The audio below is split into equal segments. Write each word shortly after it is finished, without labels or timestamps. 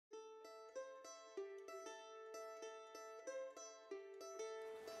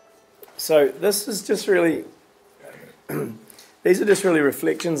So this is just really, these are just really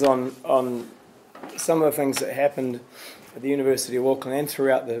reflections on some of the things that happened at the University of Auckland and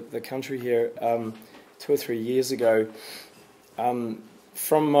throughout the country here 2 or 3 years ago.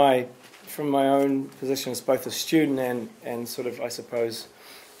 From my own position as both a student and sort of, I suppose,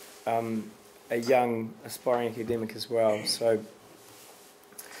 a young aspiring academic as well. So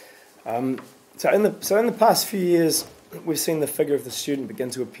in the past few years, we've seen the figure of the student begin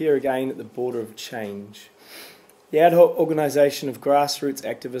to appear again at the border of change. The ad hoc organisation of grassroots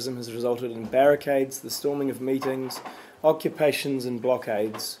activism has resulted in barricades, the storming of meetings, occupations and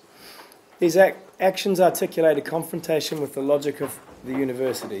blockades. These actions articulate a confrontation with the logic of the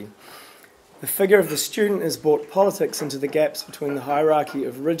university. The figure of the student has brought politics into the gaps between the hierarchy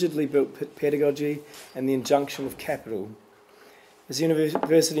of rigidly built pedagogy and the injunction of capital. As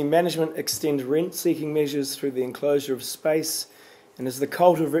university management extend rent-seeking measures through the enclosure of space, and as the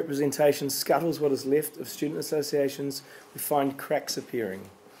cult of representation scuttles what is left of student associations, we find cracks appearing.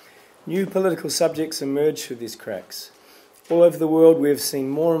 New political subjects emerge through these cracks. All over the world we have seen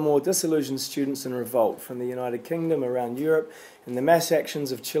more and more disillusioned students in revolt, from the United Kingdom, around Europe, and the mass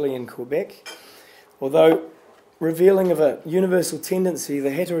actions of Chile and Quebec. Although revealing of a universal tendency,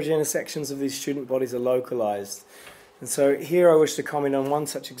 the heterogeneous actions of these student bodies are localised. And so here I wish to comment on one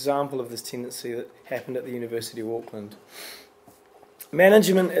such example of this tendency that happened at the University of Auckland.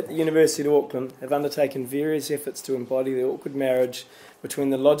 Management at the University of Auckland have undertaken various efforts to embody the awkward marriage between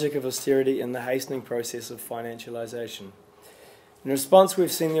the logic of austerity and the hastening process of financialisation. In response,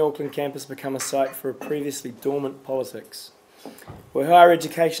 we've seen the Auckland campus become a site for a previously dormant politics. Where higher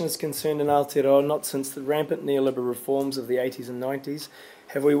education is concerned in Aotearoa, not since the rampant neoliberal reforms of the 80s and 90s,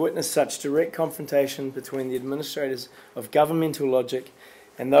 have we witnessed such direct confrontation between the administrators of governmental logic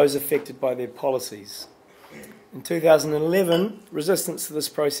and those affected by their policies. In 2011, resistance to this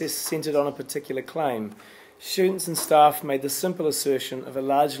process centred on a particular claim. Students and staff made the simple assertion of a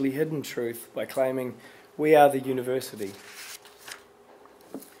largely hidden truth by claiming, "We are the university."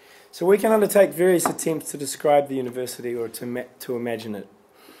 So we can undertake various attempts to describe the university or to imagine it.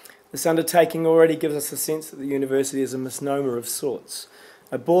 This undertaking already gives us a sense that the university is a misnomer of sorts.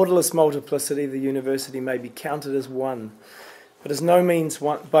 A borderless multiplicity, the university may be counted as one, but by no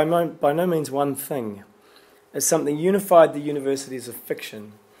means one thing. As something unified, the university is a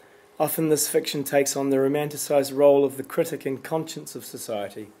fiction. Often this fiction takes on the romanticised role of the critic and conscience of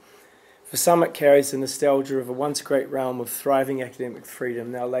society. For some it carries the nostalgia of a once great realm of thriving academic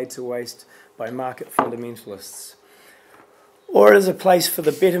freedom, now laid to waste by market fundamentalists. Or it is a place for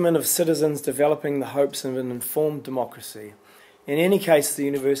the betterment of citizens developing the hopes of an informed democracy. In any case, the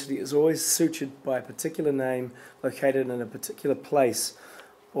university is always sutured by a particular name located in a particular place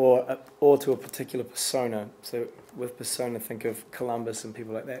or to a particular persona. So with persona, think of Columbus and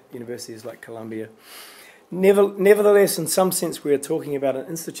people like that, universities like Columbia. Nevertheless, in some sense, we are talking about an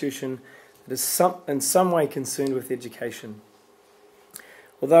institution that is in some way concerned with education.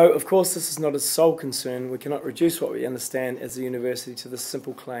 Although, of course, this is not its sole concern, we cannot reduce what we understand as a university to this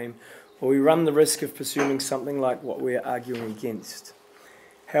simple claim, or we run the risk of presuming something like what we are arguing against.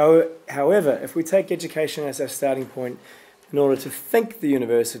 However, if we take education as our starting point in order to think the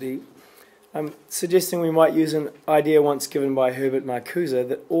university, I'm suggesting we might use an idea once given by Herbert Marcuse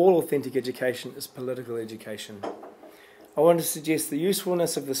that all authentic education is political education. I want to suggest the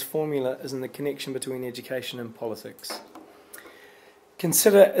usefulness of this formula is in the connection between education and politics.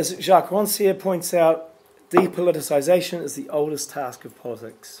 Consider, as Jacques Rancière points out, depoliticisation is the oldest task of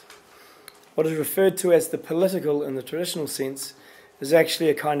politics. What is referred to as the political in the traditional sense is actually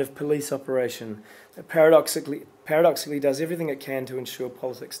a kind of police operation that paradoxically does everything it can to ensure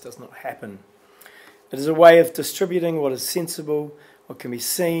politics does not happen. It is a way of distributing what is sensible, what can be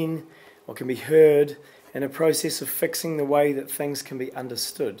seen, what can be heard, and a process of fixing the way that things can be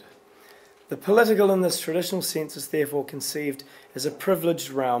understood. The political in this traditional sense is therefore conceived as a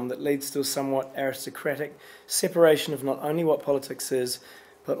privileged realm that leads to a somewhat aristocratic separation of not only what politics is,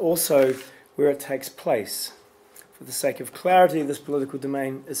 but also where it takes place. For the sake of clarity, this political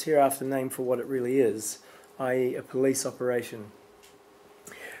domain is hereafter named for what it really is, i.e. a police operation.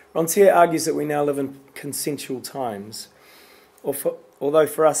 Rancière argues that we now live in consensual times, although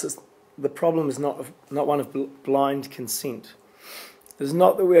for us the problem is not one of blind consent. It is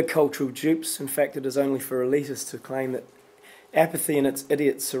not that we are cultural dupes. In fact, it is only for elitists to claim that apathy and its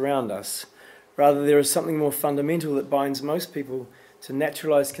idiots surround us. Rather, there is something more fundamental that binds most people to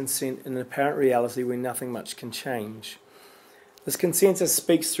naturalised consent in an apparent reality where nothing much can change. This consensus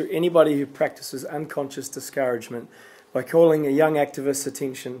speaks through anybody who practices unconscious discouragement by calling a young activist's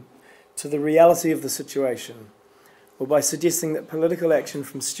attention to the reality of the situation. or by suggesting that political action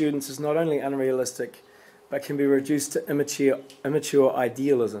from students is not only unrealistic, but can be reduced to immature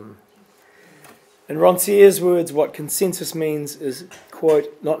idealism. In Rancière's words, what consensus means is,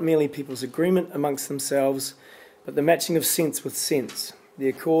 quote, not merely people's agreement amongst themselves, but the matching of sense with sense, the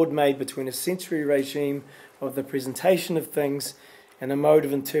accord made between a sensory regime of the presentation of things and a mode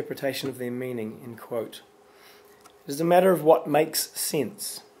of interpretation of their meaning, end quote. It is a matter of what makes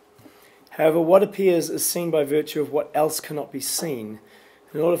sense. However, what appears is seen by virtue of what else cannot be seen.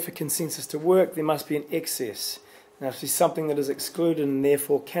 In order for consensus to work, there must be an excess. There must be something that is excluded and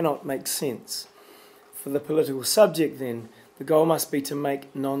therefore cannot make sense. For the political subject, then, the goal must be to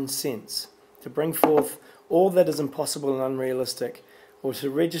make nonsense, to bring forth all that is impossible and unrealistic, or to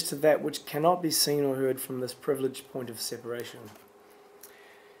register that which cannot be seen or heard from this privileged point of separation.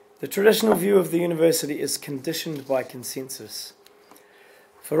 The traditional view of the university is conditioned by consensus.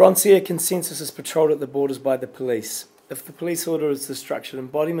 For Rancière, consensus is patrolled at the borders by the police. If the police order is the structured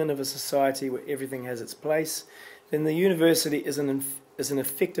embodiment of a society where everything has its place, then the university is an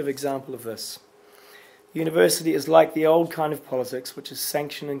effective example of this. The university is like the old kind of politics, which is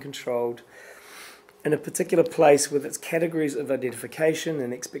sanctioned and controlled in a particular place with its categories of identification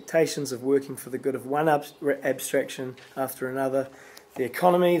and expectations of working for the good of one abstraction after another, the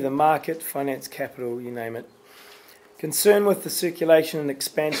economy, the market, finance, capital, you name it. Concern with the circulation and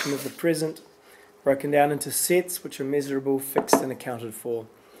expansion of the present, broken down into sets which are measurable, fixed and accounted for.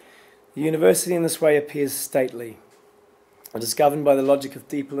 The university in this way appears stately. It is governed by the logic of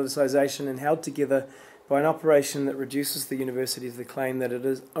depoliticisation and held together by an operation that reduces the university to the claim that it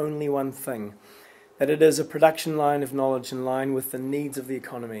is only one thing, that it is a production line of knowledge in line with the needs of the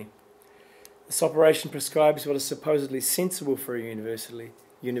economy. This operation prescribes what is supposedly sensible for a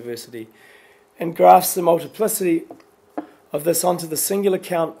university and grafts the multiplicity of this onto the singular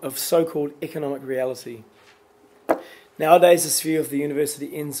count of so-called economic reality. Nowadays, this view of the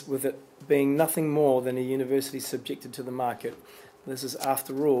university ends with it being nothing more than a university subjected to the market. This is,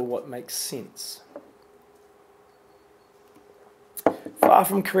 after all, what makes sense. Far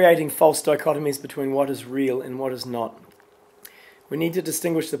from creating false dichotomies between what is real and what is not, we need to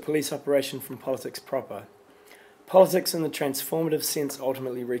distinguish the police operation from politics proper. Politics in the transformative sense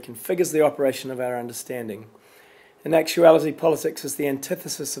ultimately reconfigures the operation of our understanding. In actuality, politics is the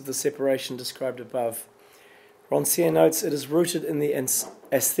antithesis of the separation described above. Rancière notes it is rooted in the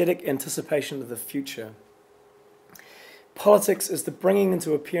aesthetic anticipation of the future. Politics is the bringing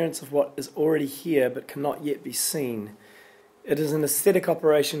into appearance of what is already here but cannot yet be seen. It is an aesthetic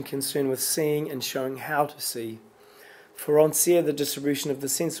operation concerned with seeing and showing how to see. For Rancière, the distribution of the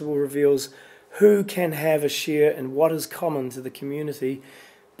sensible reveals who can have a share in what is common to the community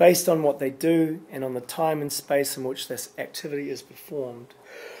based on what they do and on the time and space in which this activity is performed.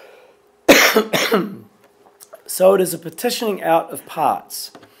 So it is a petitioning out of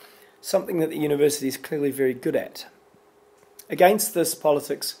parts, something that the university is clearly very good at. Against this,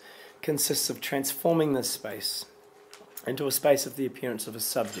 politics consists of transforming this space into a space of the appearance of a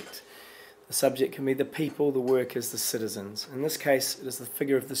subject. The subject can be the people, the workers, the citizens. In this case, it is the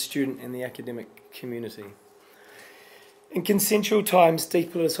figure of the student in the academic community. In consensual times,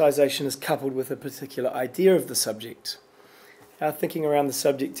 depoliticisation is coupled with a particular idea of the subject. Our thinking around the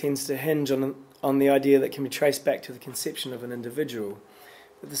subject tends to hinge on the idea that can be traced back to the conception of an individual.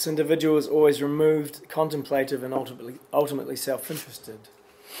 But this individual is always removed, contemplative, and ultimately self-interested.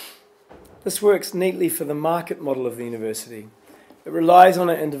 This works neatly for the market model of the university. It relies on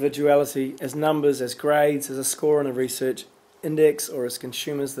our individuality as numbers, as grades, as a score on a research index, or as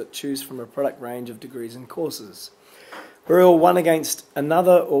consumers that choose from a product range of degrees and courses. We're all one against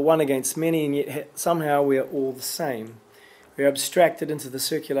another or one against many, and yet somehow we are all the same. We are abstracted into the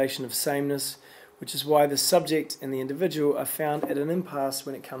circulation of sameness, which is why the subject and the individual are found at an impasse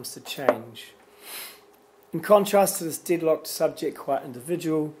when it comes to change. In contrast to this deadlocked subject, quite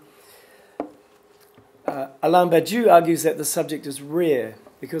individual, Alain Badiou argues that the subject is rare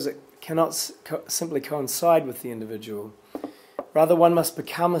because it cannot simply coincide with the individual. Rather, one must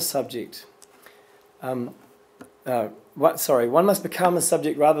become a subject. One must become a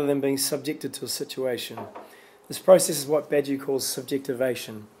subject rather than being subjected to a situation. This process is what Badiou calls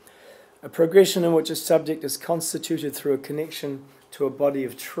subjectivation, a progression in which a subject is constituted through a connection to a body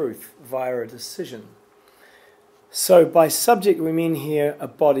of truth via a decision. So by subject we mean here a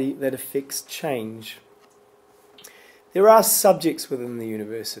body that affects change. There are subjects within the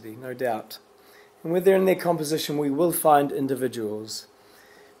university, no doubt, and within their composition we will find individuals,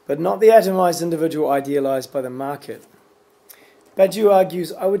 but not the atomized individual idealized by the market. Badiou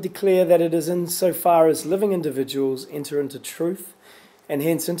argues, I would declare that it is insofar as living individuals enter into truth and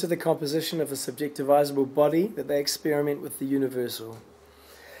hence into the composition of a subjectivizable body that they experiment with the universal.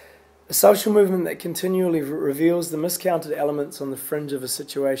 A social movement that continually reveals the miscounted elements on the fringe of a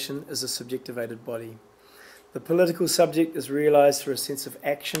situation is a subjectivated body. The political subject is realized through a sense of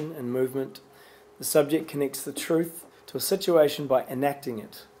action and movement. The subject connects the truth to a situation by enacting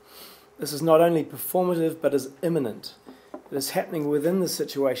it. This is not only performative but is immanent. It is happening within the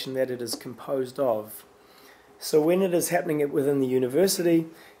situation that it is composed of. So when it is happening within the university,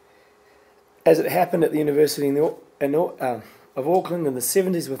 as it happened at the University of Auckland in the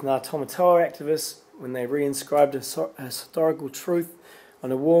 70s with Ngā Tomatoa activists, when they reinscribed a historical truth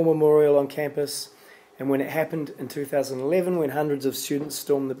on a war memorial on campus, and when it happened in 2011 when hundreds of students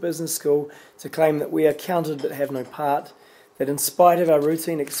stormed the business school to claim that we are counted but have no part, that in spite of our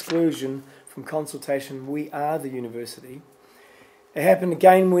routine exclusion from consultation, we are the university. It happened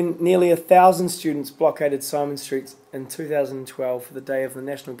again when nearly 1,000 students blockaded Simon Street in 2012 for the day of the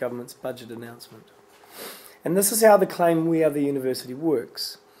national government's budget announcement. And this is how the claim "we are the university"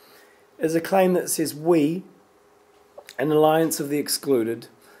 works. It is a claim that says we, an alliance of the excluded,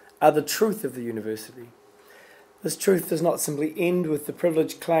 are the truth of the university. This truth does not simply end with the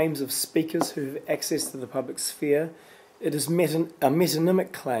privileged claims of speakers who have access to the public sphere. It is a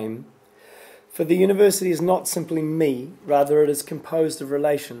metonymic claim, for the university is not simply me, rather it is composed of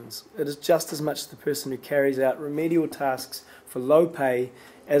relations. It is just as much the person who carries out remedial tasks for low pay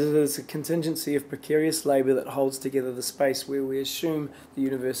as it is a contingency of precarious labour that holds together the space where we assume the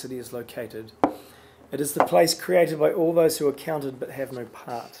university is located. It is the place created by all those who are counted but have no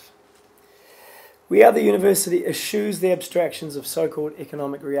part. We are the university eschews the abstractions of so-called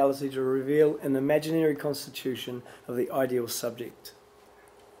economic reality to reveal an imaginary constitution of the ideal subject.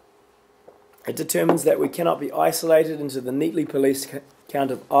 It determines that we cannot be isolated into the neatly policed count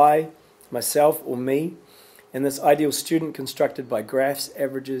of I, myself, or me, and this ideal student constructed by graphs,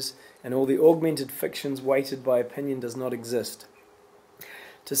 averages, and all the augmented fictions weighted by opinion does not exist.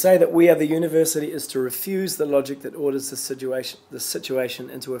 To say that we are the university is to refuse the logic that orders the situation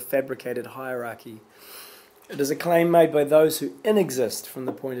into a fabricated hierarchy. It is a claim made by those who inexist from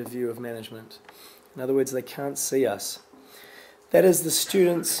the point of view of management. In other words, they can't see us. That is the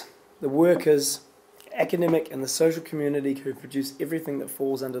students, the workers, academic and the social community who produce everything that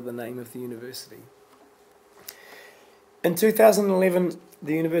falls under the name of the university. In 2011,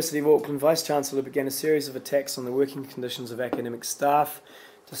 the University of Auckland Vice-Chancellor began a series of attacks on the working conditions of academic staff,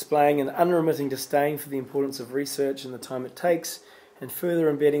 displaying an unremitting disdain for the importance of research and the time it takes, and further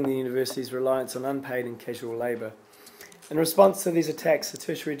embedding the university's reliance on unpaid and casual labour. In response to these attacks, the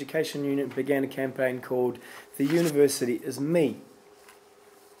Tertiary Education Unit began a campaign called "The University is Me."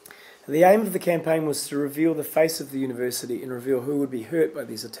 The aim of the campaign was to reveal the face of the university and reveal who would be hurt by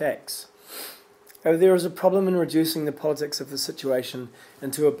these attacks. However, there is a problem in reducing the politics of the situation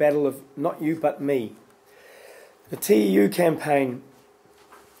into a battle of not you but me. The TEU campaign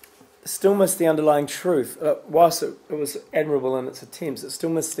still missed the underlying truth. Whilst it was admirable in its attempts, it still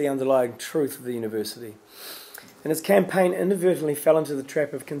missed the underlying truth of the university. And its campaign inadvertently fell into the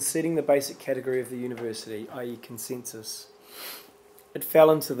trap of conceding the basic category of the university, i.e. consensus. It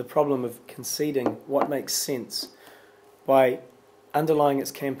fell into the problem of conceding what makes sense by underlying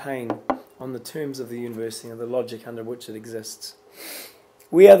its campaign on the terms of the university and the logic under which it exists.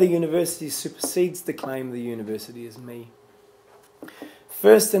 We are the university supersedes the claim the university is me.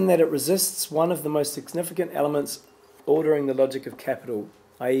 First, in that it resists one of the most significant elements ordering the logic of capital,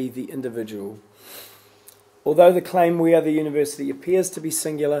 i.e. the individual. Although the claim "we are the university" appears to be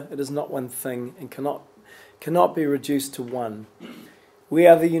singular, it is not one thing and cannot be reduced to one. We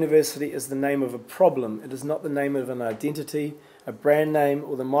are the university is the name of a problem. It is not the name of an identity, a brand name,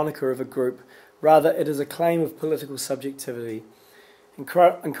 or the moniker of a group. Rather, it is a claim of political subjectivity. In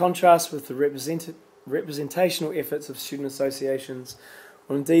contrast with the representational efforts of student associations,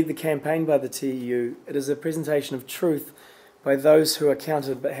 or indeed the campaign by the TEU, it is a presentation of truth by those who are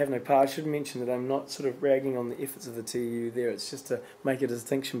counted but have no part. I should mention that I'm not sort of ragging on the efforts of the TEU there. It's just to make a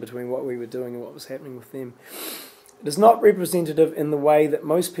distinction between what we were doing and what was happening with them. It is not representative in the way that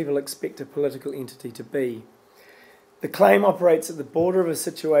most people expect a political entity to be. The claim operates at the border of a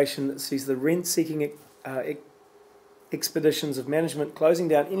situation that sees the rent-seeking expeditions of management closing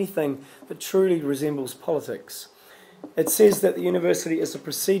down anything that truly resembles politics. It says that the university is a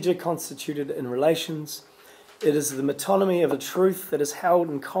procedure constituted in relations. It is the metonymy of a truth that is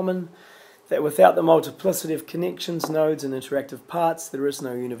held in common, that without the multiplicity of connections, nodes, and interactive parts, there is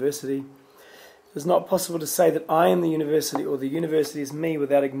no university. It is not possible to say that I am the university or the university is me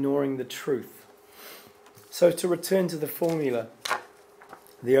without ignoring the truth. So to return to the formula,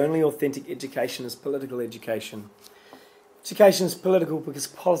 the only authentic education is political education. Education is political because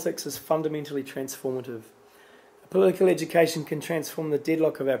politics is fundamentally transformative. A political education can transform the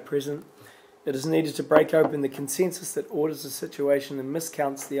deadlock of our present. It is needed to break open the consensus that orders the situation and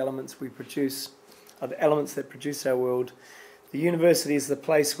miscounts the elements we produce, are the elements that produce our world. The university is the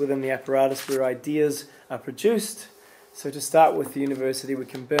place within the apparatus where ideas are produced. So to start with the university, we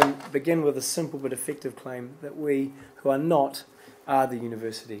can begin with a simple but effective claim that we, who are not, are the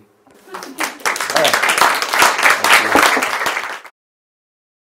university.